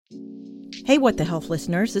Hey, What the Health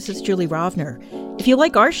listeners, this is Julie Rovner. If you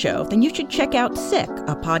like our show, then you should check out Sick,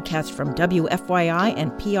 a podcast from WFYI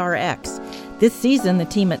and PRX. This season, the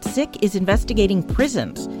team at Sick is investigating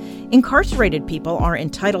prisons. Incarcerated people are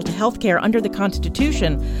entitled to health care under the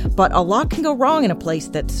Constitution, but a lot can go wrong in a place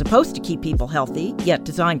that's supposed to keep people healthy, yet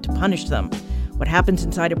designed to punish them. What happens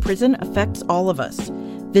inside a prison affects all of us.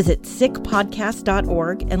 Visit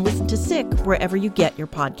sickpodcast.org and listen to Sick wherever you get your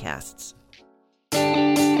podcasts.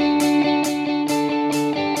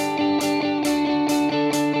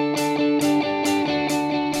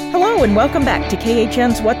 Hello and welcome back to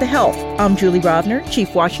KHN's What the Health. I'm Julie Rovner,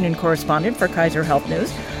 Chief Washington Correspondent for Kaiser Health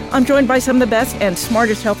News. I'm joined by some of the best and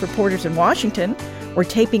smartest health reporters in Washington. We're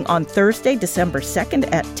taping on Thursday, December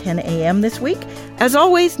 2nd at 10 a.m. this week. As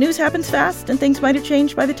always, news happens fast and things might have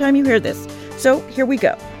changed by the time you hear this. So here we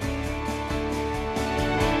go.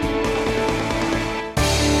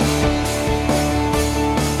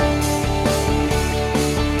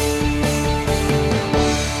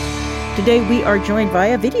 Today, we are joined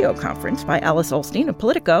via video conference by Alice Ollstein of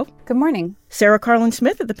Politico. Good morning. Sarah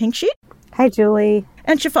Karlin-Smith of The Pink Sheet. Hi, Julie.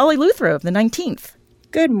 And Shefali Luthra of The 19th.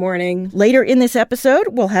 Good morning. Later in this episode,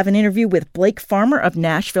 we'll have an interview with Blake Farmer of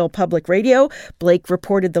Nashville Public Radio. Blake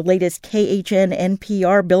reported the latest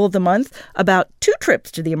KHN-NPR bill of the month, about 2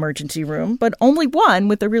 trips to the emergency room, but only one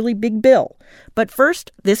with a really big bill. But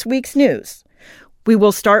first, this week's news. We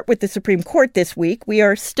will start with the Supreme Court this week. We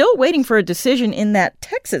are still waiting for a decision in that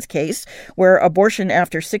Texas case where abortion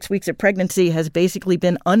after 6 weeks of pregnancy has basically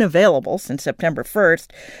been unavailable since September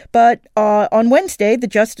 1st. But on Wednesday, the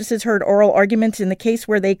justices heard oral arguments in the case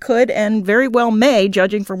where they could and very well may,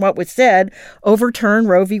 judging from what was said, overturn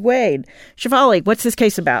Roe v. Wade. Shefali, what's this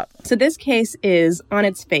case about? So this case is on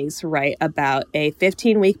its face right about a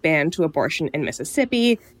 15-week ban to abortion in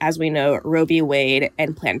Mississippi. As we know, Roe v. Wade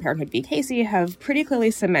and Planned Parenthood v. Casey have pretty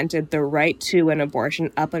clearly cemented the right to an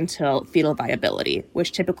abortion up until fetal viability,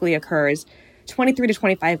 which typically occurs 23 to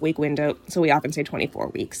 25-week window, so we often say 24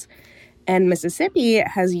 weeks. And Mississippi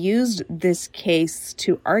has used this case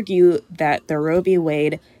to argue that the Roe v.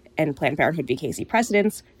 Wade and Planned Parenthood v. Casey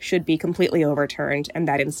precedents should be completely overturned, and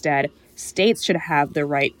that instead states should have the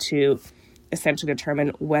right to essentially determine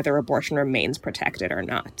whether abortion remains protected or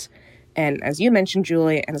not. And as you mentioned,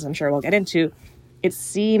 Julie, and as I'm sure we'll get into, it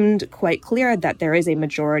seemed quite clear that there is a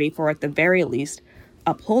majority for, at the very least,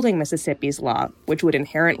 upholding Mississippi's law, which would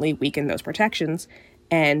inherently weaken those protections,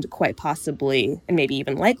 and quite possibly, and maybe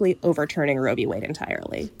even likely, overturning Roe v. Wade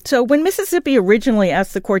entirely. So when Mississippi originally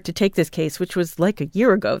asked the court to take this case, which was like a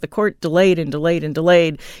year ago, the court delayed and delayed and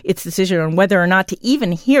delayed its decision on whether or not to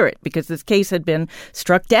even hear it, because this case had been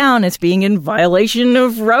struck down as being in violation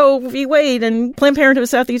of Roe v. Wade and Planned Parenthood of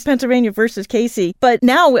Southeast Pennsylvania versus Casey. But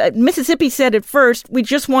now Mississippi said at first, we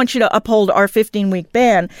just want you to uphold our 15-week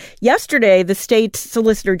ban. Yesterday, the state's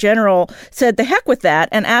Solicitor General said the heck with that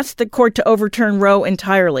and asked the court to overturn Roe entirely.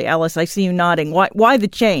 Alice, I see you nodding. Why the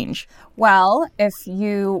change? Well, if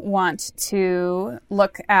you want to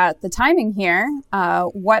look at the timing here,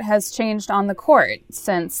 what has changed on the court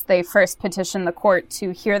since they first petitioned the court to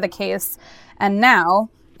hear the case, and now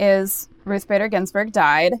is Ruth Bader Ginsburg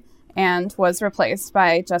died and was replaced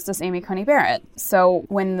by Justice Amy Coney Barrett. So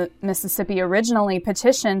when Mississippi originally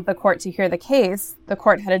petitioned the court to hear the case, the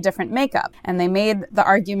court had a different makeup, and they made the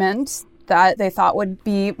argument that they thought would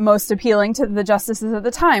be most appealing to the justices at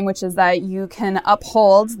the time, which is that you can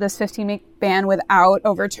uphold this 15-week ban without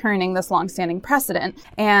overturning this longstanding precedent.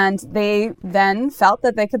 And they then felt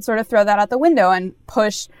that they could sort of throw that out the window and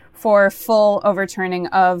push for full overturning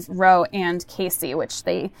of Roe and Casey, which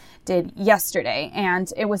they did yesterday.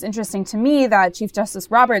 And it was interesting to me that Chief Justice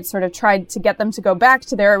Roberts sort of tried to get them to go back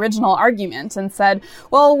to their original argument and said,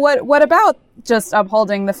 well, what about just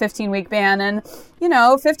upholding the 15-week ban? And,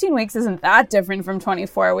 15 weeks isn't that different from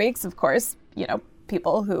 24 weeks. Of course,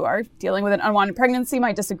 people who are dealing with an unwanted pregnancy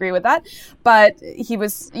might disagree with that. But he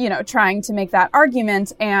was, trying to make that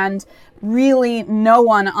argument, and really no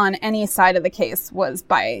one on any side of the case was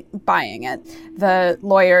buying it. The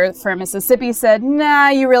lawyer for Mississippi said, nah,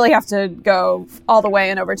 you really have to go all the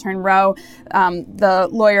way and overturn Roe. The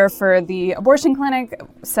lawyer for the abortion clinic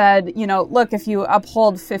said, look, if you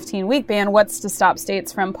uphold 15-week ban, what's to stop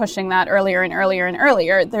states from pushing that earlier and earlier and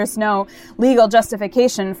earlier? There's no legal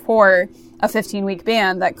justification for a 15-week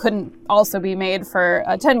ban that couldn't also be made for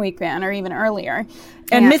a 10-week ban or even earlier.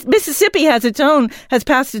 And Mississippi has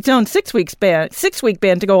passed its own 6-week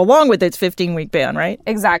ban to go along with its 15-week ban, right?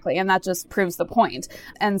 Exactly. And that just proves the point.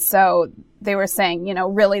 And so they were saying,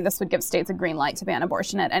 really this would give states a green light to ban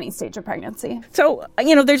abortion at any stage of pregnancy. So,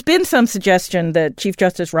 there's been some suggestion that Chief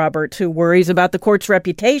Justice Roberts, who worries about the court's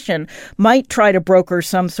reputation, might try to broker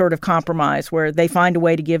some sort of compromise where they find a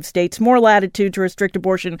way to give states more latitude to restrict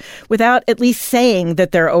abortion without at least saying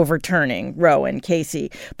that they're overturning Roe and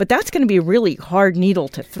Casey. But that's going to be a really hard needle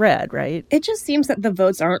to thread, right? It just seems that the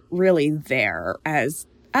votes aren't really there, as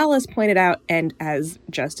Alice pointed out, and as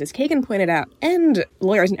Justice Kagan pointed out, and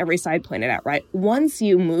lawyers on every side pointed out, right? Once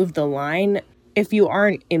you move the line, if you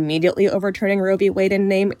aren't immediately overturning Roe v. Wade in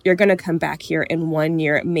name, you're going to come back here in 1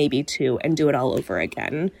 year, maybe 2, and do it all over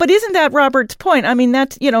again. But isn't that Robert's point? I mean,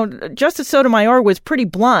 that's, Justice Sotomayor was pretty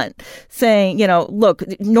blunt, saying, look,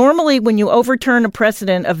 normally when you overturn a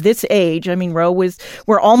precedent of this age, I mean,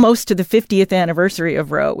 we're almost to the 50th anniversary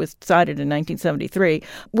of Roe. It was decided in 1973.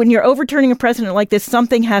 When you're overturning a precedent like this,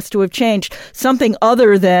 something has to have changed, something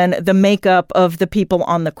other than the makeup of the people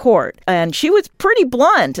on the court. And she was pretty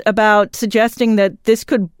blunt about suggesting that this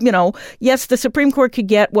could, yes, the Supreme Court could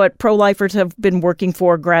get what pro-lifers have been working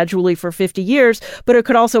for gradually for 50 years, but it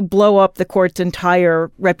could also blow up the court's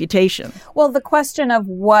entire reputation. Well, the question of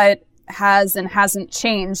what has and hasn't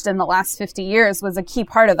changed in the last 50 years was a key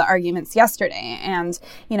part of the arguments yesterday. And,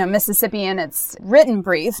 Mississippi in its written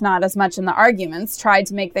brief, not as much in the arguments, tried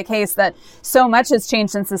to make the case that so much has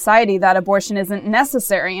changed in society that abortion isn't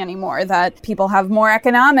necessary anymore, that people have more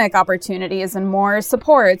economic opportunities and more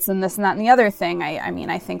supports and this and that and the other thing.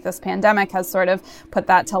 I think this pandemic has sort of put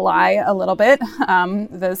that to lie a little bit,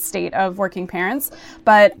 the state of working parents.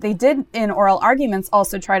 But they did, in oral arguments,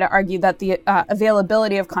 also try to argue that the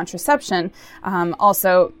availability of contraception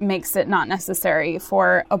also makes it not necessary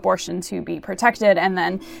for abortion to be protected. And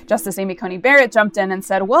then Justice Amy Coney Barrett jumped in and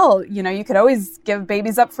said, well, you could always give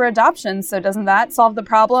babies up for adoption. So doesn't that solve the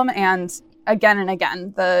problem? And again,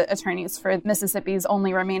 the attorneys for Mississippi's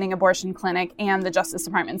only remaining abortion clinic and the Justice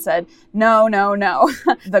Department said, no.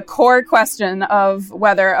 The core question of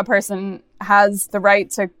whether a person has the right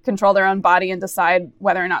to control their own body and decide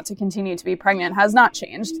whether or not to continue to be pregnant has not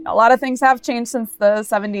changed. A lot of things have changed since the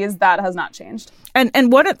 70s. That has not changed.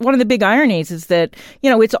 And one of the big ironies is that,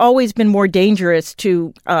 it's always been more dangerous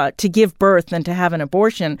to give birth than to have an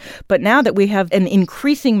abortion. But now that we have an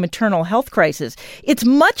increasing maternal health crisis, it's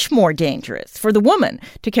much more dangerous for the woman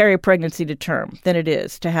to carry a pregnancy to term than it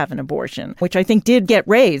is to have an abortion, which I think did get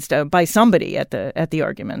raised by somebody at the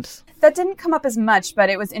arguments. That didn't come up as much, but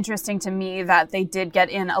it was interesting to me that they did get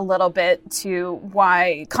in a little bit to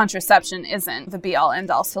why contraception isn't the be-all,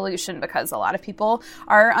 end-all solution, because a lot of people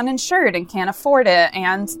are uninsured and can't afford it.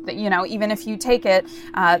 And, even if you take it,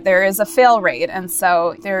 there is a fail rate. And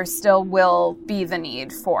so there still will be the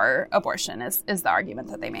need for abortion is the argument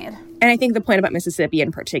that they made. And I think the point about Mississippi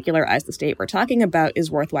in particular, as the state we're talking about, is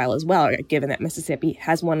worthwhile as well, given that Mississippi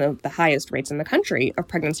has one of the highest rates in the country of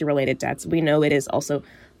pregnancy-related deaths. We know it is also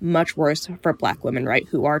much worse for Black women, right,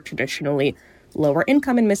 who are traditionally lower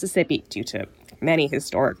income in Mississippi due to many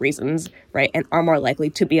historic reasons, right, and are more likely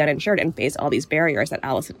to be uninsured and face all these barriers that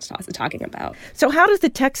Allison is talking about. So how does the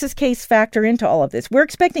Texas case factor into all of this? We're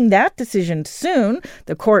expecting that decision soon.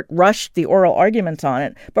 The court rushed the oral arguments on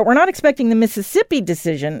it, but we're not expecting the Mississippi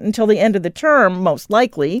decision until the end of the term, most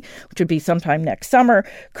likely, which would be sometime next summer.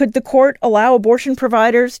 Could the court allow abortion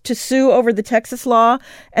providers to sue over the Texas law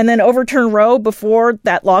and then overturn Roe before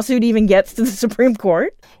that lawsuit even gets to the Supreme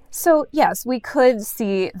Court? So, yes, we could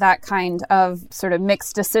see that kind of sort of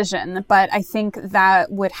mixed decision, but I think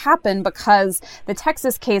that would happen because the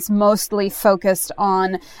Texas case mostly focused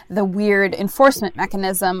on the weird enforcement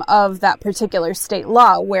mechanism of that particular state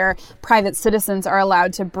law, where private citizens are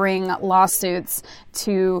allowed to bring lawsuits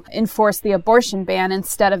to enforce the abortion ban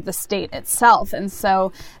instead of the state itself. And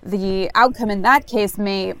so the outcome in that case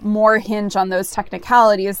may more hinge on those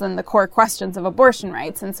technicalities than the core questions of abortion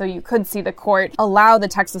rights. And so you could see the court allow the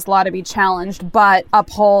Texas law to be challenged, but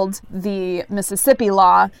uphold the Mississippi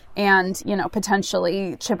law and,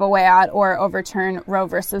 potentially chip away at or overturn Roe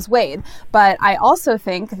versus Wade. But I also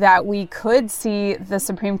think that we could see the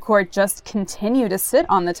Supreme Court just continue to sit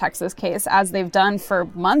on the Texas case as they've done for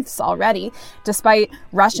months already, despite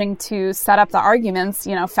rushing to set up the arguments,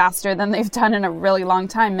 faster than they've done in a really long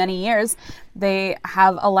time, many years. They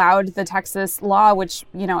have allowed the Texas law, which,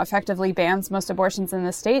 effectively bans most abortions in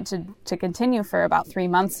the state, to continue for about 3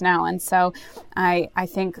 months now. And so I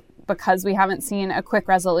think because we haven't seen a quick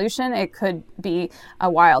resolution, it could be a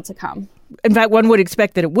while to come. In fact, one would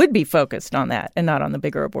expect that it would be focused on that and not on the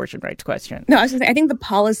bigger abortion rights question. No, I was going to say, I think the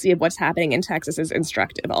policy of what's happening in Texas is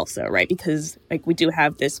instructive also, right? Because we do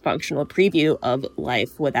have this functional preview of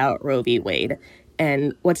life without Roe v. Wade.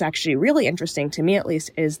 And what's actually really interesting, to me at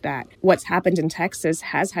least, is that what's happened in Texas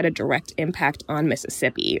has had a direct impact on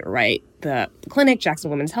Mississippi, right? The clinic,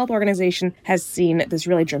 Jackson Women's Health Organization, has seen this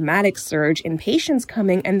really dramatic surge in patients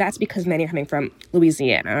coming, and that's because many are coming from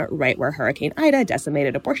Louisiana, right, where Hurricane Ida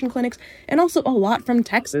decimated abortion clinics, and also a lot from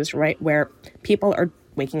Texas, right, where people are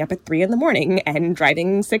waking up at 3 a.m. and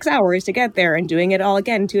driving 6 hours to get there and doing it all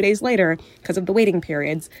again 2 days later because of the waiting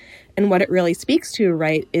periods. And what it really speaks to,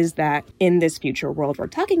 right, is that in this future world we're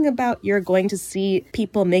talking about, you're going to see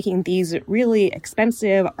people making these really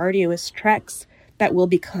expensive, arduous treks that will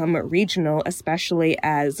become regional, especially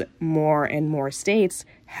as more and more states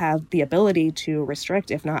have the ability to restrict,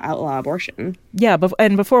 if not outlaw, abortion. Yeah,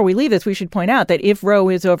 and before we leave this, we should point out that if Roe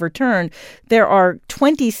is overturned, there are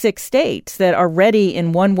 26 states that are ready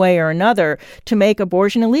in one way or another to make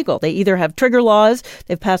abortion illegal. They either have trigger laws,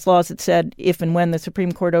 they've passed laws that said if and when the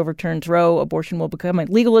Supreme Court overturns Roe, abortion will become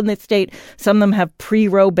illegal in the state. Some of them have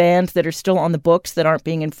pre-Roe bans that are still on the books that aren't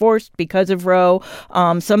being enforced because of Roe.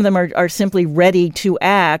 Some of them are simply ready to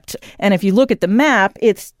act. And if you look at the map,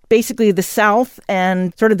 it's basically the South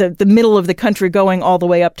and sort of the middle of the country going all the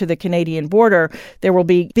way up to the Canadian border. There will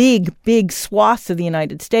be big swaths of the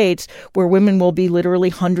United States where women will be literally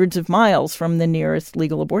hundreds of miles from the nearest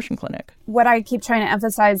legal abortion clinic. What I keep trying to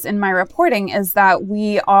emphasize in my reporting is that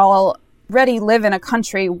we all already live in a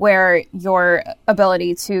country where your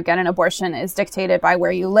ability to get an abortion is dictated by where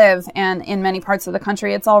you live. And in many parts of the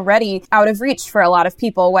country, it's already out of reach for a lot of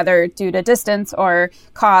people, whether due to distance or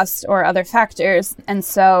cost or other factors. And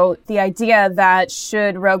so the idea that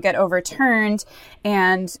should Roe get overturned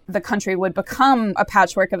and the country would become a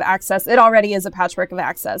patchwork of access, it already is a patchwork of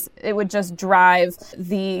access. It would just drive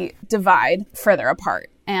the divide further apart.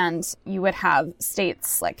 And you would have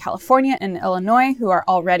states like California and Illinois who are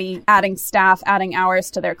already adding staff, adding hours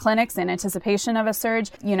to their clinics in anticipation of a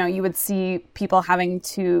surge. You know, you would see people having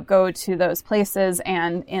to go to those places,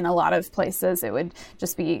 and in a lot of places it would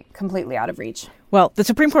just be completely out of reach. Well, the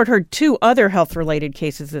Supreme Court heard 2 other health-related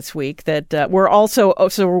cases this week that were also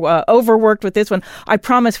overworked with this one. I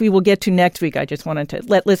promise we will get to next week. I just wanted to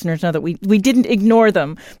let listeners know that we didn't ignore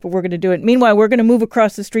them, but we're going to do it. Meanwhile, we're going to move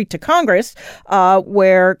across the street to Congress,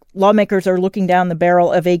 where lawmakers are looking down the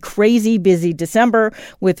barrel of a crazy busy December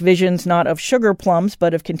with visions not of sugar plums,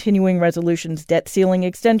 but of continuing resolutions, debt ceiling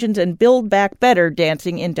extensions, and Build Back Better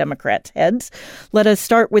dancing in Democrats' heads. Let us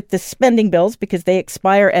start with the spending bills because they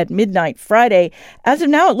expire at midnight Friday. As of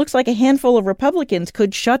now, it looks like a handful of Republicans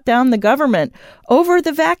could shut down the government over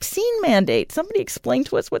the vaccine mandate. Somebody explain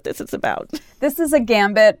to us what this is about. This is a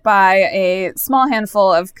gambit by a small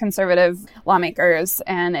handful of conservative lawmakers,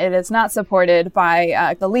 and it is not supported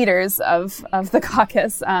by the leaders of the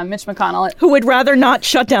caucus, Mitch McConnell. Who would rather not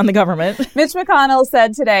shut down the government. Mitch McConnell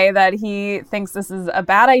said today that he thinks this is a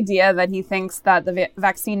bad idea, that he thinks that the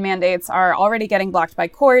vaccine mandates are already getting blocked by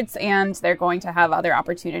courts, and they're going to have other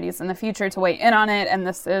opportunities in the future to weigh in on it, and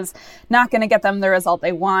this is not going to get them the result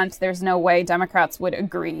they want. There's no way Democrats would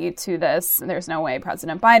agree to this. There's no way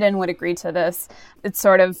President Biden would agree to this. It's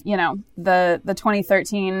sort of, you know, the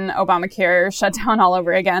 2013 Obamacare shutdown all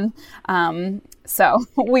over again. So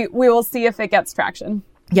we will see if it gets traction.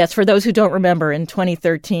 Yes, for those who don't remember, in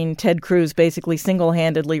 2013, Ted Cruz basically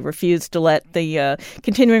single-handedly refused to let the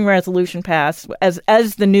continuing resolution pass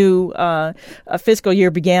as the new fiscal year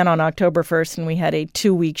began on October 1st, and we had a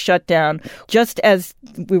 2-week shutdown just as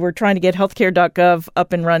we were trying to get healthcare.gov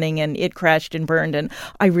up and running, and it crashed and burned. And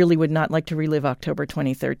I really would not like to relive October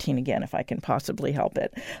 2013 again if I can possibly help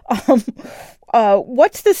it.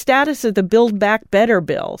 What's the status of the Build Back Better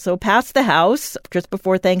bill? So passed the House just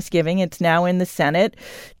before Thanksgiving. It's now in the Senate.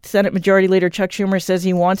 Senate Majority Leader Chuck Schumer says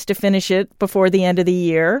he wants to finish it before the end of the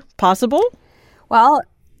year. Possible? Well,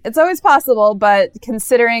 it's always possible, but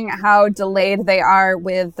considering how delayed they are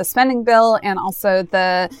with the spending bill and also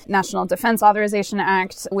the National Defense Authorization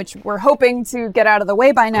Act, which we're hoping to get out of the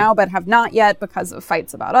way by now, but have not yet because of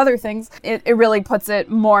fights about other things, it really puts it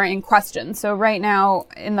more in question. So right now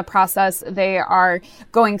in the process, they are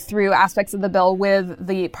going through aspects of the bill with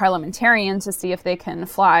the parliamentarian to see if they can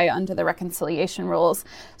fly under the reconciliation rules.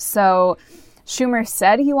 So Schumer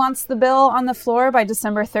said he wants the bill on the floor by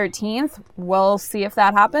December 13th. We'll see if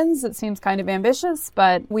that happens. It seems kind of ambitious,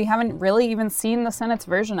 but we haven't really even seen the Senate's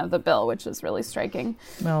version of the bill, which is really striking.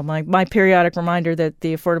 Well, my periodic reminder that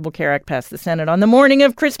the Affordable Care Act passed the Senate on the morning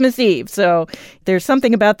of Christmas Eve. So there's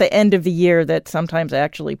something about the end of the year that sometimes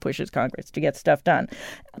actually pushes Congress to get stuff done.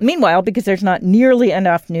 Meanwhile, because there's not nearly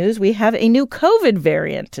enough news, we have a new COVID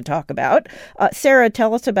variant to talk about. Sarah,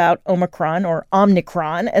 tell us about Omicron, or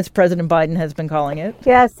Omnicron, as President Biden has been calling it.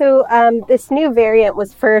 Yeah, so this new variant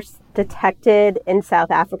was first detected in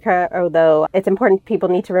South Africa, although it's important people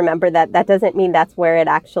need to remember that that doesn't mean that's where it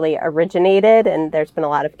actually originated, and there's been a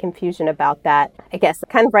lot of confusion about that. I guess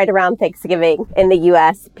kind of right around Thanksgiving in the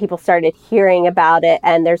U.S., people started hearing about it,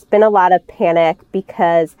 and there's been a lot of panic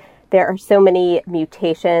because there are so many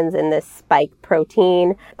mutations in this spike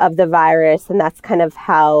protein of the virus, and that's kind of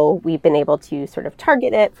how we've been able to sort of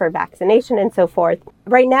target it for vaccination and so forth.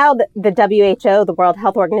 Right now, the WHO, the World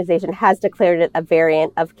Health Organization, has declared it a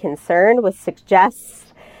variant of concern, which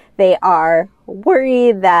suggests they are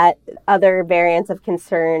worried that other variants of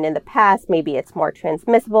concern in the past, maybe it's more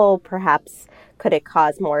transmissible, perhaps could it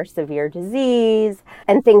cause more severe disease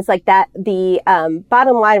and things like that. The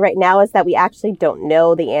bottom line right now is that we actually don't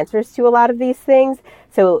know the answers to a lot of these things.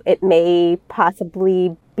 So it may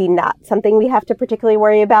possibly be not something we have to particularly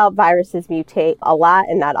worry about. Viruses mutate a lot,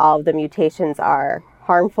 and not all of the mutations are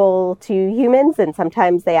harmful to humans, and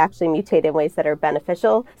sometimes they actually mutate in ways that are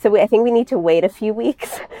beneficial. So I think we need to wait a few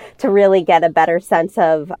weeks to really get a better sense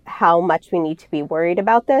of how much we need to be worried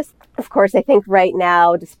about this. Of course, I think right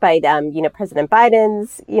now, despite President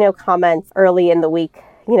Biden's comments early in the week,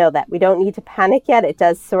 that we don't need to panic yet, it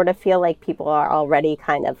does sort of feel like people are already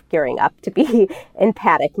kind of gearing up to be in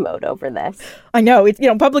panic mode over this. I know.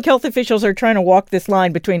 Public health officials are trying to walk this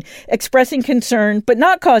line between expressing concern but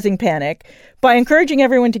not causing panic by encouraging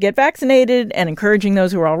everyone to get vaccinated and encouraging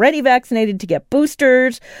those who are already vaccinated to get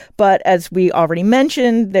boosters. But as we already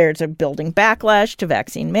mentioned, there's a building backlash to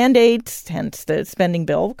vaccine mandates, hence the spending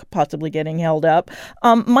bill possibly getting held up.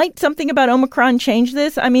 Might something about Omicron change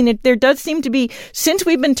this? I mean, there does seem to be, since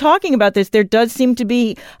we've been talking about this, there does seem to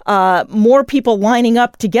be more people lining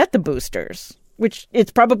up to get the boosters, which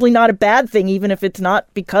it's probably not a bad thing, even if it's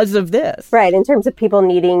not because of this. Right. In terms of people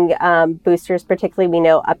needing boosters, particularly, we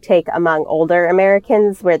know uptake among older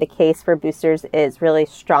Americans, where the case for boosters is really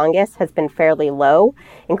strongest, has been fairly low,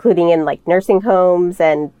 including in like nursing homes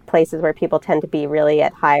and places where people tend to be really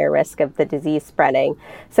at higher risk of the disease spreading.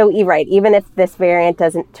 So you're right, even if this variant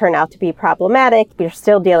doesn't turn out to be problematic, we're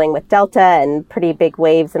still dealing with Delta and pretty big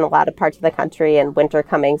waves in a lot of parts of the country and winter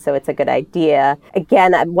coming, so it's a good idea.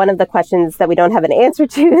 Again, one of the questions that we don't have an answer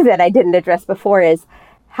to that I didn't address before is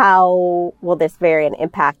how will this variant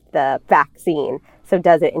impact the vaccine? So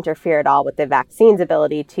does it interfere at all with the vaccine's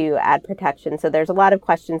ability to add protection? So there's a lot of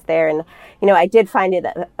questions there. And, I did find it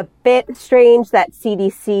a bit strange that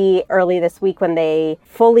CDC early this week, when they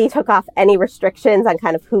fully took off any restrictions on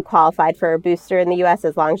kind of who qualified for a booster in the U.S.,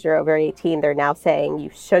 as long as you're over 18, they're now saying you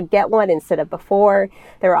should get one instead of before.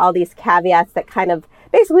 There were all these caveats that kind of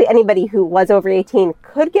basically anybody who was over 18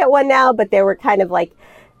 could get one now, but there were kind of like,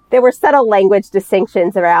 there were subtle language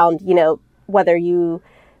distinctions around, whether you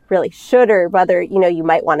really should or whether, you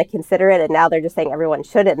might want to consider it. And now they're just saying everyone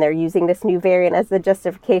should, and they're using this new variant as the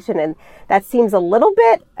justification. And that seems a little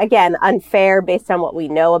bit, again, unfair based on what we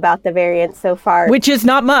know about the variant so far. Which is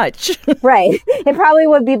not much. Right. It probably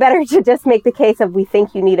would be better to just make the case of we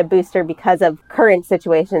think you need a booster because of current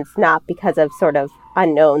situations, not because of sort of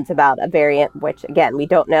unknowns about a variant, which, again, we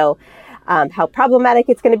don't know how problematic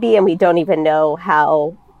it's going to be, and we don't even know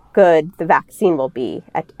how good the vaccine will be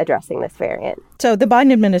at addressing this variant. So the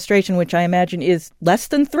Biden administration, which I imagine is less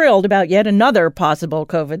than thrilled about yet another possible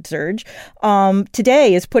COVID surge,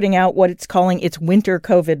 today is putting out what it's calling its winter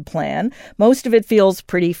COVID plan. Most of it feels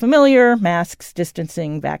pretty familiar: masks,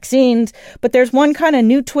 distancing, vaccines. But there's one kind of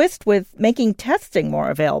new twist with making testing more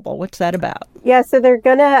available. What's that about? Yeah, so they're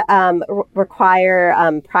going to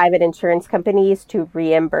require private insurance companies to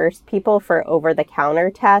reimburse people for over-the-counter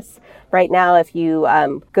tests. Right now, if you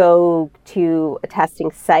go to a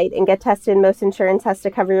testing site and get tested, most insurance has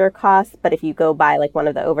to cover your costs. But if you go buy like one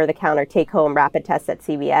of the over-the-counter take-home rapid tests at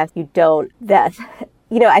CVS, you don't.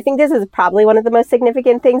 I think this is probably one of the most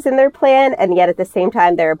significant things in their plan. And yet at the same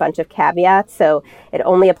time, there are a bunch of caveats. So it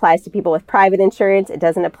only applies to people with private insurance. It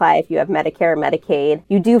doesn't apply if you have Medicare or Medicaid.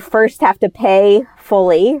 You do first have to pay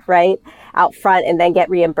fully, right, out front and then get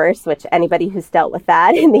reimbursed, which anybody who's dealt with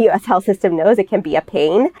that in the U.S. health system knows it can be a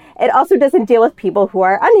pain. It also doesn't deal with people who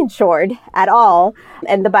are uninsured at all.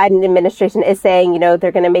 And the Biden administration is saying,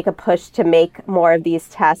 they're going to make a push to make more of these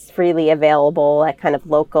tests freely available at kind of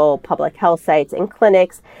local public health sites and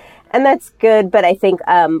clinics. And that's good. But I think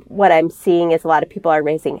what I'm seeing is a lot of people are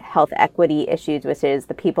raising health equity issues, which is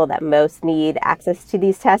the people that most need access to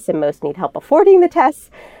these tests and most need help affording the tests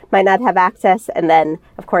might not have access. And then,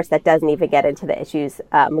 of course, that doesn't even get into the issues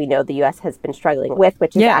we know the U.S. has been struggling with,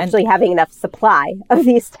 which is actually having enough supply of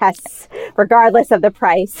these tests, regardless of the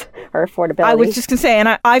price or affordability. I was just going to say,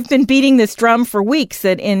 and I've been beating this drum for weeks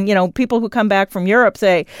that people who come back from Europe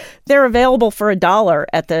say they're available for $1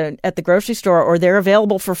 at the grocery store, or they're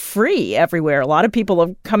available for free free everywhere. A lot of people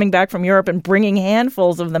are coming back from Europe and bringing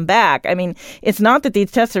handfuls of them back. I mean, it's not that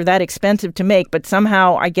these tests are that expensive to make, but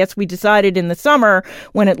somehow I guess we decided in the summer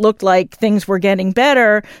when it looked like things were getting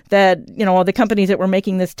better that, all the companies that were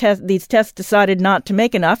making these tests decided not to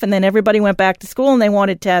make enough. And then everybody went back to school and they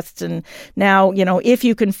wanted tests. And now, if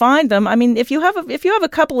you can find them, I mean, if you have a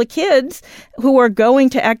couple of kids who are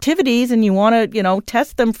going to activities and you want to,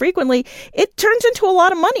 test them frequently, it turns into a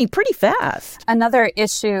lot of money pretty fast. Another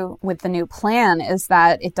issue with the new plan is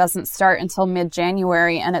that it doesn't start until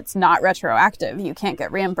mid-January and it's not retroactive. You can't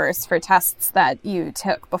get reimbursed for tests that you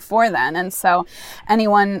took before then. And so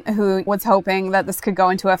anyone who was hoping that this could go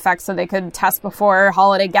into effect so they could test before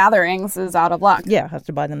holiday gatherings is out of luck. Yeah, has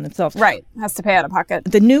to buy them themselves. Right, has to pay out of pocket.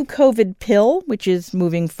 The new COVID pill, which is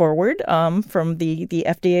moving forward from the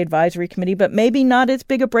FDA advisory committee, but maybe not as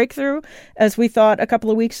big a breakthrough as we thought a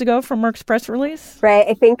couple of weeks ago from Merck's press release. Right.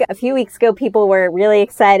 I think a few weeks ago, people were really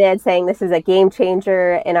excited, saying this is a game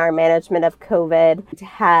changer in our management of COVID, to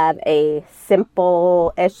have a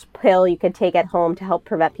simple-ish pill you could take at home to help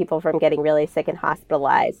prevent people from getting really sick and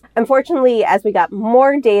hospitalized. Unfortunately, as we got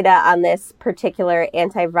more data on this particular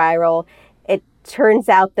antiviral, it turns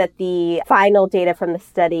out that the final data from the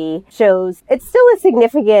study shows it's still a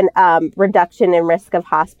significant reduction in risk of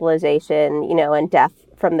hospitalization, and death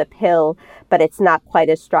from the pill, but it's not quite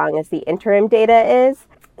as strong as the interim data is.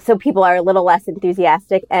 So people are a little less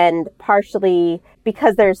enthusiastic, and partially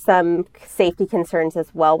because there's some safety concerns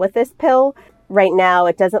as well with this pill. Right now,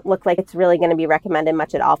 it doesn't look like it's really going to be recommended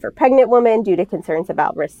much at all for pregnant women due to concerns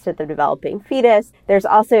about risks to the developing fetus. There's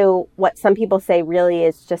also what some people say really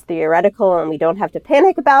is just theoretical and we don't have to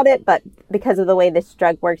panic about it, but because of the way this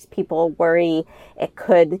drug works, people worry it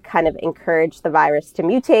could kind of encourage the virus to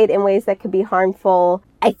mutate in ways that could be harmful.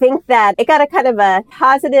 I think that it got a kind of a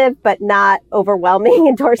positive but not overwhelming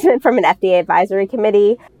endorsement from an FDA advisory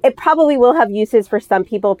committee. It probably will have uses for some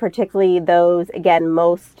people, particularly those, again,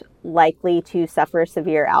 most likely to suffer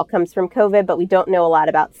severe outcomes from COVID, but we don't know a lot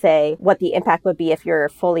about, say, what the impact would be if you're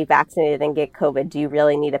fully vaccinated and get COVID. Do you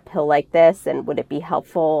really need a pill like this? And would it be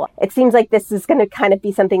helpful? It seems like this is going to kind of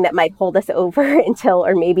be something that might hold us over until,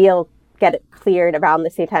 or maybe it'll get it cleared around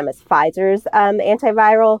the same time as Pfizer's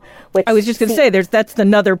antiviral. Which I was just going to say, that's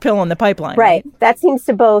another pill in the pipeline. Right. That seems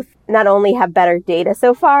to both not only have better data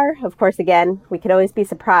so far. Of course, again, we could always be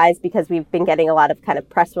surprised because we've been getting a lot of kind of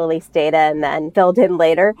press release data and then filled in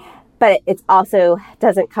later. But it also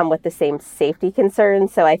doesn't come with the same safety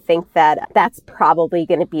concerns. So I think that that's probably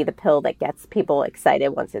going to be the pill that gets people excited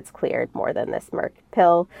once it's cleared more than this Merck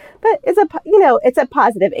pill. But it's a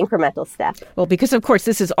positive incremental step. Well, because, of course,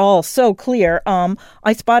 this is all so clear.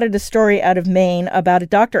 I spotted a story out of Maine about a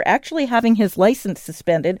doctor actually having his license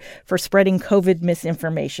suspended for spreading COVID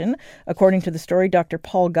misinformation. According to the story, Dr.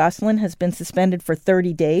 Paul Goslin has been suspended for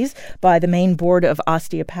 30 days by the Maine Board of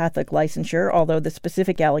Osteopathic Licensure, although the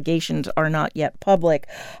specific allegations are not yet public.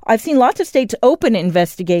 I've seen lots of states open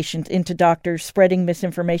investigations into doctors spreading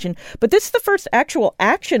misinformation, but this is the first actual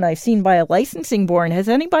action I've seen by a licensing board. Has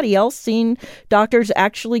anybody else seen doctors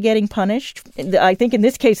actually getting punished? I think in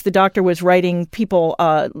this case, the doctor was writing people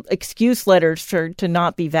excuse letters to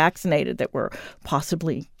not be vaccinated that were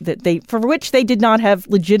possibly for which they did not have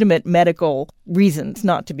legitimate medical reasons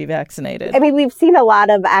not to be vaccinated. I mean, we've seen a lot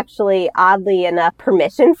of actually, oddly enough,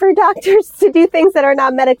 permission for doctors to do things that are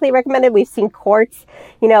not medically recommended. We've seen courts,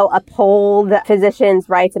 uphold physicians'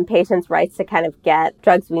 rights and patients' rights to kind of get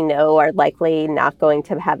drugs we know are likely not going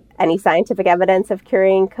to have any scientific evidence of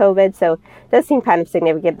curing COVID. So it does seem kind of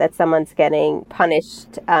significant that someone's getting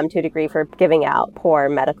punished to a degree for giving out poor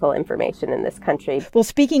medical information in this country. Well,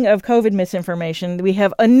 speaking of COVID misinformation, we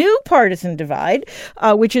have a new partisan divide,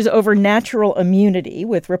 which is over natural immunity,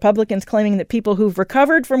 with Republicans claiming that people who've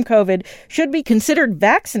recovered from COVID should be considered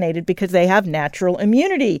vaccinated because they have natural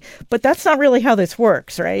immunity. But that's not really how this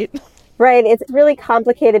works, right? Right. It's really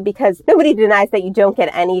complicated because nobody denies that you don't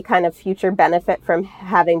get any kind of future benefit from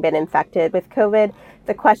having been infected with COVID.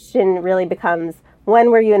 The question really becomes,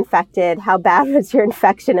 when were you infected? How bad was your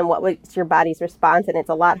infection? And what was your body's response? And it's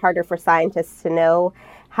a lot harder for scientists to know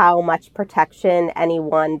how much protection any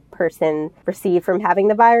one person received from having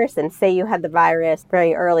the virus. And say you had the virus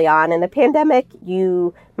very early on in the pandemic,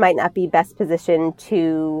 you might not be best positioned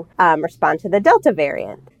to respond to the Delta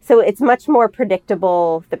variant. So it's much more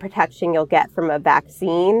predictable, the protection you'll get from a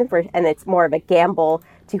vaccine, and it's more of a gamble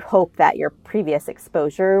to hope that your previous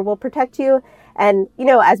exposure will protect you. And,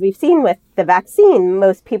 as we've seen with the vaccine,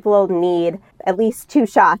 most people need at least 2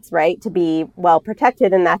 shots, right, to be well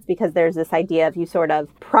protected. And that's because there's this idea of you sort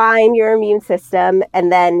of prime your immune system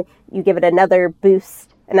and then you give it another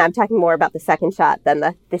boost and I'm talking more about the second shot than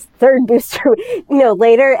this third booster,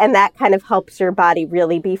 later, and that kind of helps your body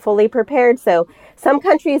really be fully prepared. So some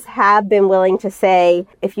countries have been willing to say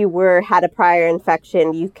if you had a prior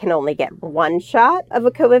infection, you can only get one shot of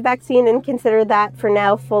a COVID vaccine and consider that for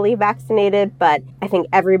now fully vaccinated. But I think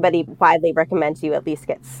everybody widely recommends you at least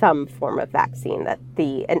get some form of vaccine, that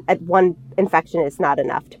one infection is not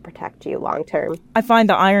enough to protect you long term. I find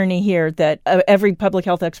the irony here that every public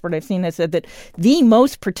health expert I've seen has said that the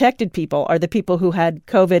most protected people are the people who had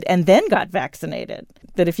COVID and then got vaccinated.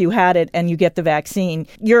 That if you had it and you get the vaccine,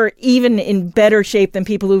 you're even in better shape than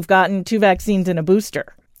people who've gotten 2 vaccines and a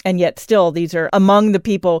booster. And yet still, these are among the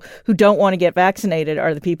people who don't want to get vaccinated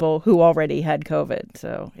are the people who already had COVID.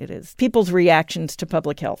 So it is. People's reactions to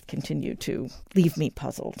public health continue to leave me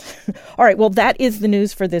puzzled. All right. Well, that is the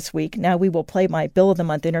news for this week. Now we will play my Bill of the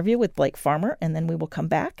Month interview with Blake Farmer, and then we will come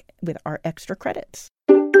back with our extra credits.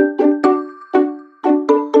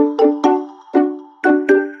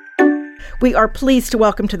 We are pleased to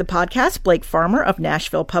welcome to the podcast Blake Farmer of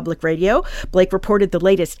Nashville Public Radio. Blake reported the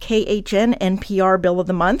latest KHN NPR Bill of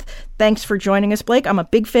the Month. Thanks for joining us, Blake. I'm a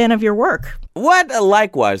big fan of your work. What?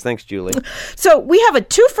 Likewise. Thanks, Julie. So we have a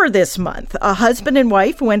twofer this month. A husband and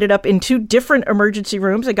wife who ended up in 2 different emergency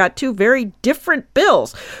rooms and got 2 very different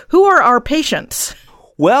bills. Who are our patients?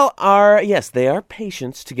 Well, they are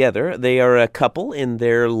patients together. They are a couple in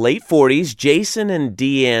their late 40s, Jason and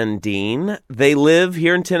Deanne Dean. They live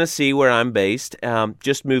here in Tennessee, where I'm based.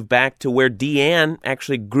 Just moved back to where Deanne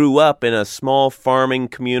actually grew up in a small farming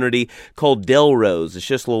community called Delrose. It's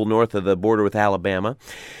just a little north of the border with Alabama.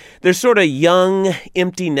 They're sort of young,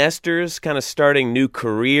 empty nesters, kind of starting new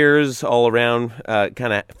careers all around,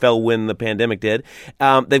 kind of fell when the pandemic did.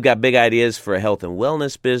 They've got big ideas for a health and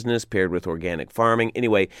wellness business paired with organic farming.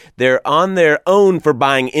 Anyway, they're on their own for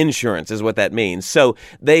buying insurance is what that means. So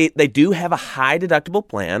they do have a high deductible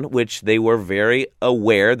plan, which they were very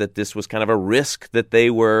aware that this was kind of a risk that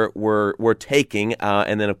they were taking.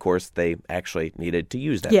 And then, of course, they actually needed to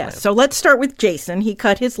use that plan. So let's start with Jason. He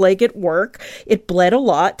cut his leg at work. It bled a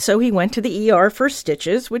lot. So he went to the ER for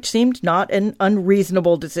stitches, which seemed not an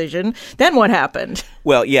unreasonable decision. Then what happened?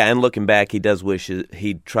 Well, yeah, and looking back, he does wish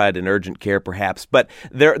he'd tried an urgent care perhaps, but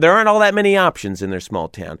there aren't all that many options in their small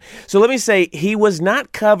town. So let me say, he was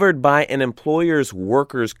not covered by an employer's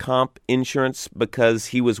workers' comp insurance because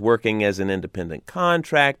he was working as an independent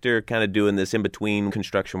contractor, kind of doing this in-between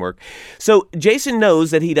construction work. So Jason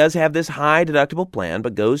knows that he does have this high deductible plan,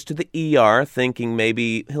 but goes to the ER thinking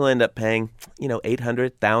maybe he'll end up paying,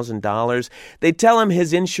 $800,000. They tell him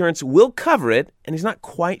his insurance will cover it, and he's not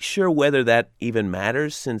quite sure whether that even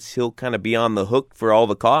matters since he'll kind of be on the hook for all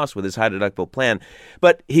the costs with his high deductible plan.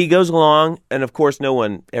 But he goes along, and of course no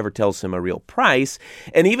one ever tells him a real price.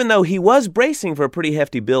 And even though he was bracing for a pretty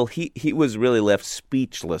hefty bill, he was really left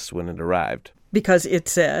speechless when it arrived. Because it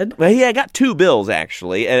said? Well, I got 2 bills,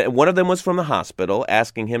 actually. And one of them was from the hospital,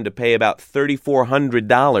 asking him to pay about $3,400.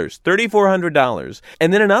 $3,400.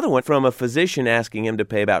 And then another one from a physician asking him to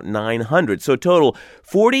pay about $900. So total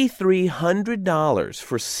 $4,300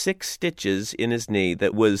 for 6 stitches in his knee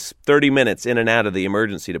that was 30 minutes in and out of the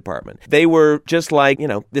emergency department. They were just like,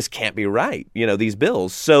 this can't be right, these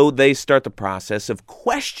bills. So they start the process of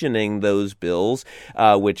questioning those bills,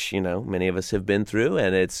 which, many of us have been through.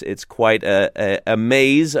 And it's quite a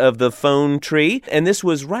maze of the phone tree. And this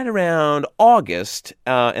was right around August.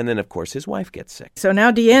 And then, of course, his wife gets sick. So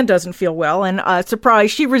now Deanne doesn't feel well. And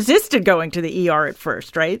surprise, she resisted going to the ER at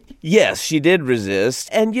first, right? Yes, she did resist.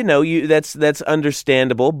 And, that's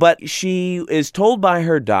understandable. But she is told by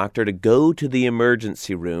her doctor to go to the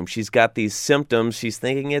emergency room. She's got these symptoms. She's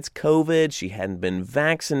thinking it's COVID. She hadn't been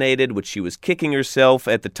vaccinated, which she was kicking herself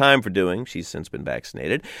at the time for doing. She's since been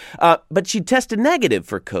vaccinated. But she tested negative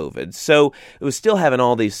for COVID. So it was still having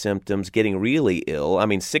all these symptoms, getting really ill. I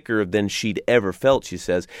mean, sicker than she'd ever felt, she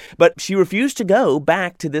says. But she refused to go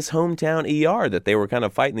back to this hometown ER that they were kind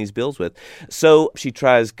of fighting these bills with. So she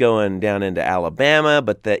tries going down into Alabama,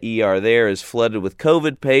 but the ER there is flooded with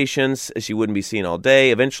COVID patients. She wouldn't be seen all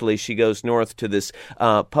day. Eventually, she goes north to this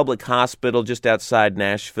public hospital just outside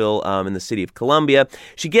Nashville in the city of Columbia.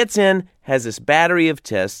 She gets in, has this battery of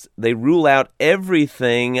tests. They rule out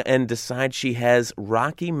everything and decide she has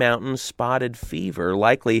Rocky Mountain spotted fever,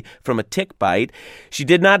 likely from a tick bite. She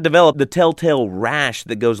did not develop the telltale rash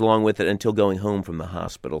that goes along with it until going home from the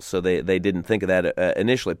hospital, so they didn't think of that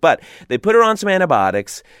initially. But they put her on some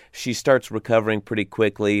antibiotics. She starts recovering pretty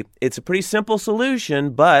quickly. It's a pretty simple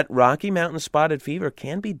solution, but Rocky Mountain spotted fever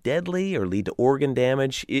can be deadly or lead to organ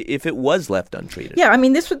damage if it was left untreated. Yeah, I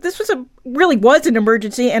mean, this really was an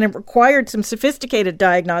emergency, and it required required some sophisticated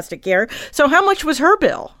diagnostic care. So how much was her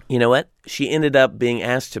bill? You know what? She ended up being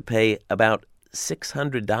asked to pay about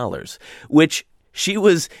 $600, which she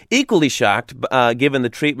was equally shocked, given the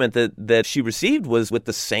treatment that she received was with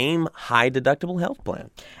the same high-deductible health plan.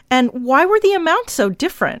 And why were the amounts so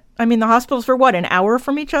different? I mean, the hospitals were, an hour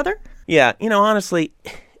from each other? Yeah, honestly,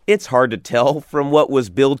 it's hard to tell from what was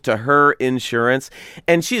billed to her insurance,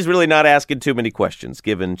 and she's really not asking too many questions,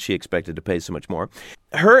 given she expected to pay so much more.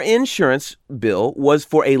 Her insurance bill was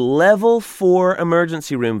for a level 4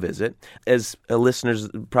 emergency room visit. As listeners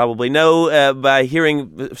probably know by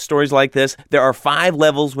hearing stories like this, there are 5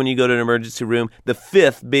 levels when you go to an emergency room, the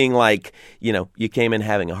 5th being like, you came in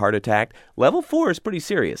having a heart attack. Level 4 is pretty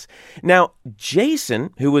serious. Now, Jason,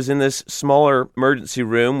 who was in this smaller emergency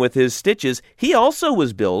room with his stitches, he also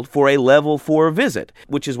was billed for a level 4 visit,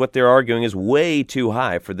 which is what they're arguing is way too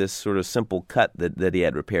high for this sort of simple cut that he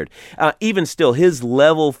had repaired. Even still, his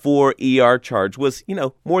level 4 ER charge was,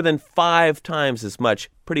 more than 5 times as much.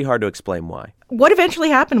 Pretty hard to explain why. What eventually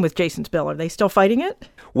happened with Jason's bill? Are they still fighting it?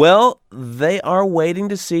 Well, they are waiting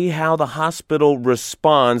to see how the hospital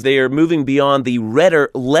responds. They are moving beyond the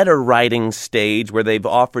letter writing stage where they've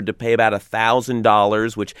offered to pay about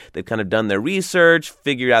 $1,000, which they've kind of done their research,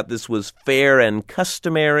 figured out this was fair and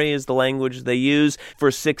customary is the language they use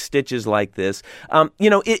for 6 stitches like this.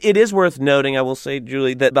 It is worth noting, I will say,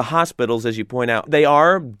 Julie, that the hospitals, as you point out, they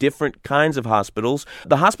are different kinds of hospitals.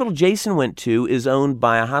 The hospital Jason went to is owned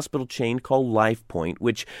by a hospital chain called LifePoint,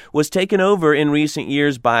 which was taken over in recent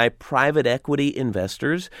years by private equity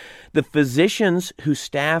investors. The physicians who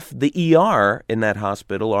staff the ER in that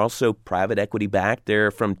hospital are also private equity backed.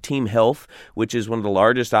 They're from Team Health, which is one of the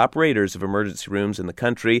largest operators of emergency rooms in the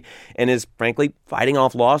country and is, frankly, fighting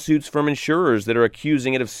off lawsuits from insurers that are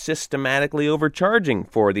accusing it of systematically overcharging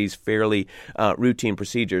for these fairly routine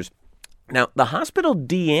procedures. Now, the hospital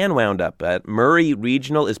Deanne wound up at, Murray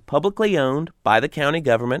Regional, is publicly owned by the county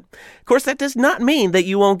government. Of course, that does not mean that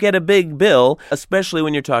you won't get a big bill, especially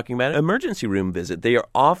when you're talking about an emergency room visit. They are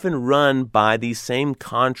often run by these same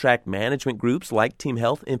contract management groups like Team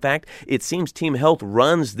Health. In fact, it seems Team Health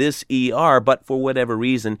runs this ER, but for whatever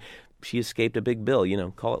reason, she escaped a big bill.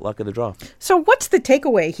 Call it luck of the draw. So what's the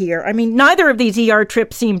takeaway here? I mean, neither of these ER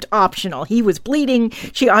trips seemed optional. He was bleeding.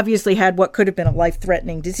 She obviously had what could have been a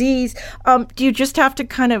life-threatening disease. Do you just have to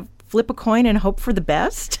kind of flip a coin and hope for the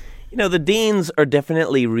best? The Deans are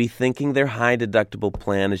definitely rethinking their high-deductible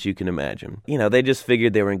plan, as you can imagine. They just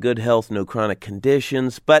figured they were in good health, no chronic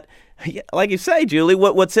conditions, but like you say, Julie,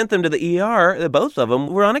 what sent them to the ER, both of them,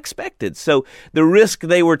 were unexpected. So the risk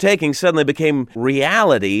they were taking suddenly became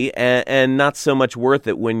reality and not so much worth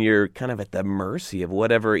it when you're kind of at the mercy of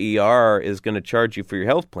whatever ER is going to charge you for your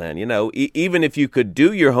health plan. Even if you could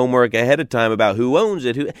do your homework ahead of time about who owns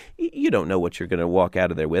it, you don't know what you're going to walk out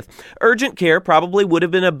of there with. Urgent care probably would have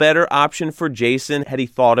been a better option for Jason had he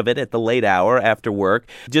thought of it at the late hour after work.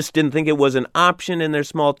 Just didn't think it was an option in their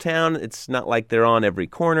small town. It's not like they're on every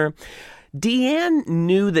corner. Deanne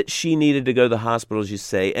knew that she needed to go to the hospital, as you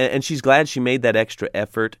say, and she's glad she made that extra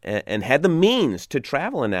effort and had the means to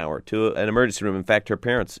travel an hour to an emergency room. In fact, her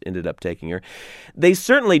parents ended up taking her. They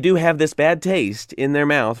certainly do have this bad taste in their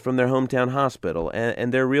mouth from their hometown hospital,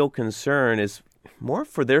 and their real concern is more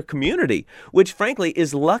for their community, which frankly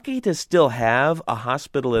is lucky to still have a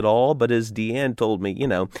hospital at all. But as Deanne told me,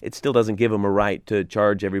 it still doesn't give them a right to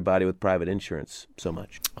charge everybody with private insurance so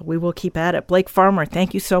much. We will keep at it. Blake Farmer,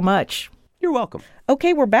 thank you so much. You're welcome.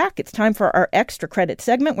 Okay, we're back. It's time for our extra credit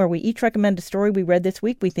segment where we each recommend a story we read this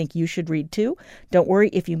week we think you should read too. Don't worry,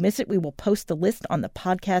 if you miss it, we will post the list on the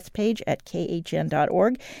podcast page at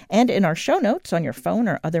khn.org and in our show notes on your phone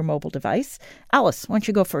or other mobile device. Alice, why don't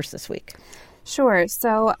you go first this week? Sure.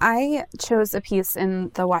 So I chose a piece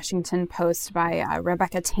in the Washington Post by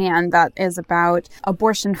Rebecca Tan that is about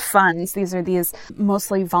abortion funds. These are these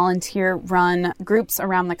mostly volunteer-run groups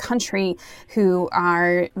around the country who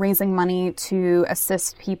are raising money to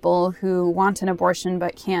assist people who want an abortion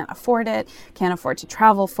but can't afford it, can't afford to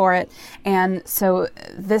travel for it. And so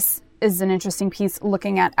this is an interesting piece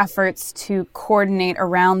looking at efforts to coordinate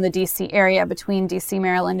around the D.C. area between D.C.,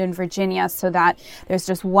 Maryland, and Virginia so that there's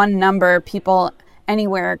just one number people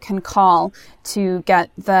anywhere can call to get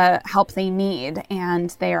the help they need. And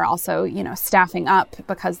they are also, staffing up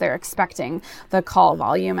because they're expecting the call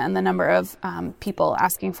volume and the number of people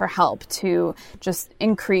asking for help to just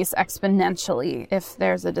increase exponentially if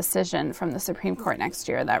there's a decision from the Supreme Court next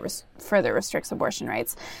year that further restricts abortion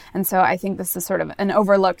rights. And so I think this is sort of an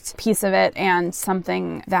overlooked piece of it and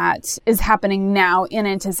something that is happening now in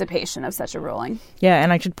anticipation of such a ruling. Yeah,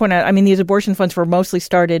 and I should point out, I mean, these abortion funds were mostly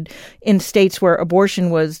started in states where abortion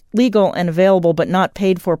was legal and available, but not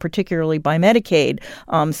paid for particularly by Medicaid.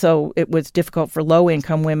 So it was difficult for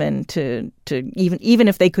low-income women to even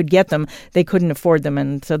if they could get them, they couldn't afford them.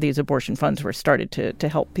 And so these abortion funds were started to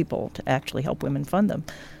help people, to actually help women fund them.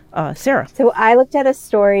 Sarah. So I looked at a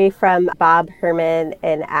story from Bob Herman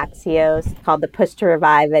in Axios called The Push to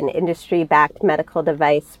Revive an Industry-Backed Medical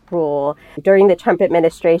Device Rule. During the Trump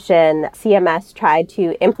administration, CMS tried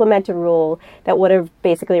to implement a rule that would have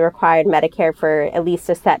basically required Medicare for at least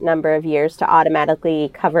a set number of years to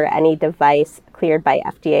automatically cover any device cleared by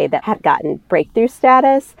FDA that had gotten breakthrough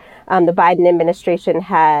status. The Biden administration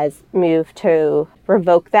has moved to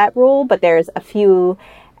revoke that rule, but there's a few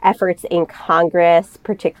efforts in Congress,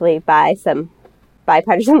 particularly by some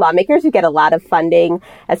bipartisan lawmakers who get a lot of funding,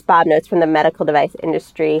 as Bob notes, from the medical device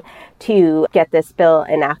industry to get this bill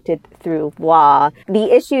enacted through law.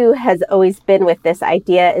 The issue has always been with this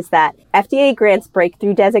idea is that FDA grants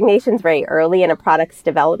breakthrough designations very early in a product's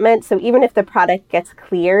development. So even if the product gets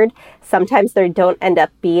cleared, sometimes there don't end up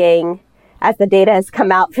being, as the data has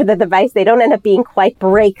come out for the device, they don't end up being quite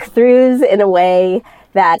breakthroughs in a way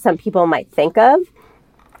that some people might think of.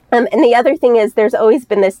 And the other thing is there's always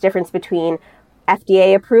been this difference between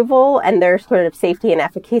FDA approval and their sort of safety and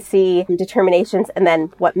efficacy determinations, and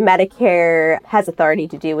then what Medicare has authority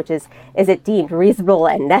to do, which is it deemed reasonable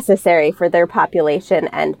and necessary for their population?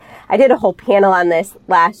 And I did a whole panel on this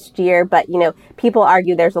last year, but, people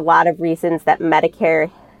argue there's a lot of reasons that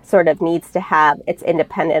Medicare sort of needs to have its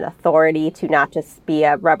independent authority to not just be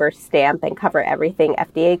a rubber stamp and cover everything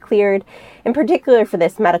FDA cleared. In particular for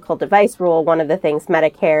this medical device rule, one of the things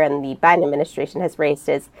Medicare and the Biden administration has raised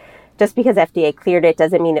is just because FDA cleared it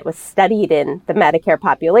doesn't mean it was studied in the Medicare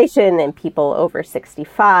population and people over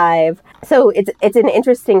 65. So it's an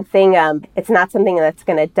interesting thing. It's not something that's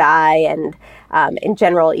going to die. And in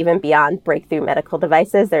general, even beyond breakthrough medical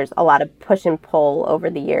devices, there's a lot of push and pull over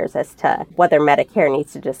the years as to whether Medicare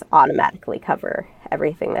needs to just automatically cover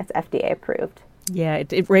everything that's FDA approved. Yeah,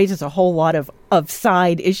 it raises a whole lot of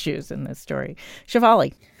side issues in this story.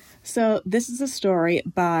 Shefali. So this is a story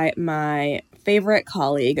by my favorite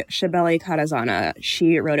colleague, Shibeli Karazana.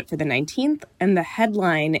 She wrote it for the 19th, and the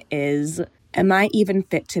headline is, "Am I Even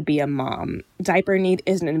Fit to Be a Mom? Diaper Need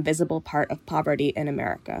is an Invisible Part of Poverty in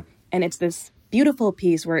America." And it's this beautiful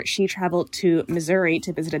piece where she traveled to Missouri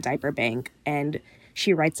to visit a diaper bank, and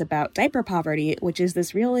she writes about diaper poverty, which is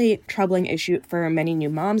this really troubling issue for many new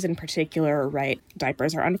moms in particular, right?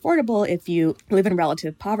 Diapers are unaffordable if you live in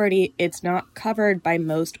relative poverty. It's not covered by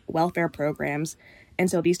most welfare programs. And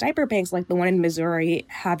so these diaper banks, like the one in Missouri,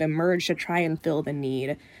 have emerged to try and fill the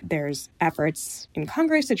need. There's efforts in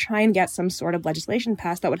Congress to try and get some sort of legislation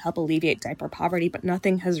passed that would help alleviate diaper poverty, but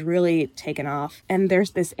nothing has really taken off. And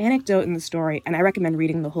there's this anecdote in the story, and I recommend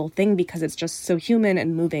reading the whole thing because it's just so human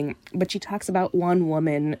and moving. But she talks about one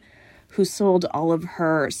woman who sold all of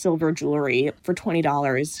her silver jewelry for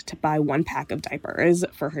 $20 to buy one pack of diapers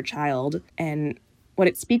for her child. And what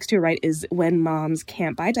it speaks to, right, is when moms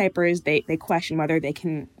can't buy diapers, they question whether they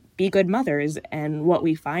can be good mothers. And what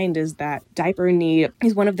we find is that diaper need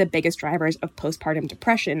is one of the biggest drivers of postpartum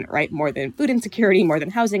depression, right? More than food insecurity, more than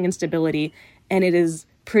housing instability. And it is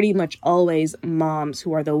pretty much always moms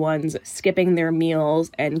who are the ones skipping their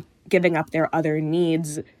meals and giving up their other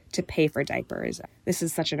needs to pay for diapers. This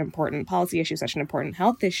is such an important policy issue, such an important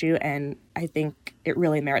health issue, and I think it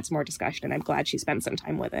really merits more discussion, and I'm glad she spent some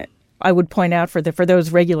time with it. I would point out for those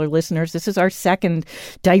regular listeners, this is our second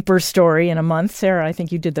diaper story in a month. Sarah, I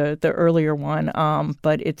think you did the earlier one,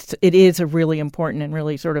 but it is a really important and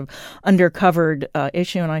really sort of undercovered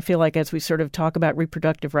issue. And I feel like as we sort of talk about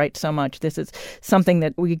reproductive rights so much, this is something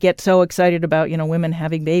that we get so excited about, women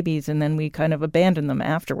having babies, and then we kind of abandon them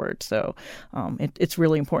afterwards. So it's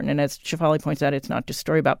really important. And as Shefali points out, it's not just a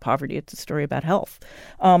story about poverty, it's a story about health.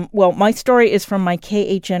 Well, my story is from my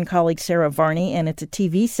KHN colleague, Sarah Varney, and it's a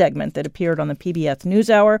TV segment that appeared on the PBS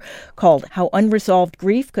NewsHour called How Unresolved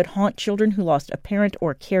Grief Could Haunt Children Who Lost a Parent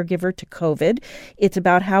or Caregiver to COVID. It's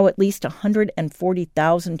about how at least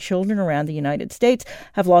 140,000 children around the United States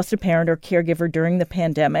have lost a parent or caregiver during the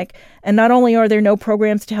pandemic. And not only are there no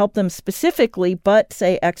programs to help them specifically, but,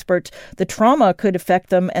 say experts, the trauma could affect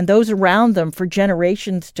them and those around them for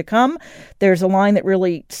generations to come. There's a line that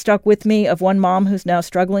really stuck with me of one mom who's now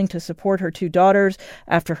struggling to support her two daughters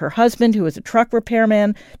after her husband, who is a truck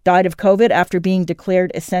repairman, died died of COVID after being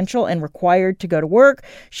declared essential and required to go to work.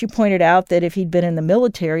 She pointed out that if he'd been in the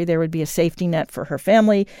military, there would be a safety net for her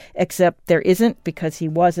family, except there isn't because he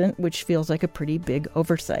wasn't, which feels like a pretty big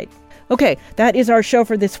oversight. Okay, that is our show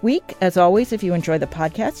for this week. As always, if you enjoy the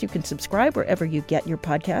podcast, you can subscribe wherever you get your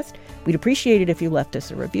podcast. We'd appreciate it if you left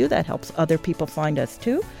us a review. That helps other people find us,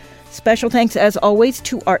 too. Special thanks, as always,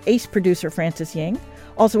 to our ace producer, Francis Yang.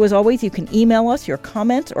 Also, as always, you can email us your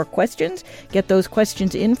comments or questions. Get those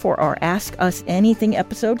questions in for our Ask Us Anything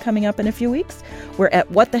episode coming up in a few weeks. We're at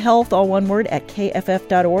whatthehealth, all one word, at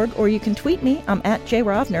kff.org, or you can tweet me. I'm at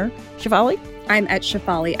jrovner. Shefali? I'm at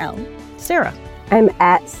Shefali L. Sarah? I'm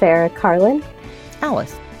at Sarah Carlin.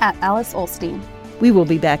 Alice? At Alice Olstein. We will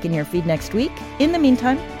be back in your feed next week. In the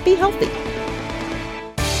meantime, be healthy.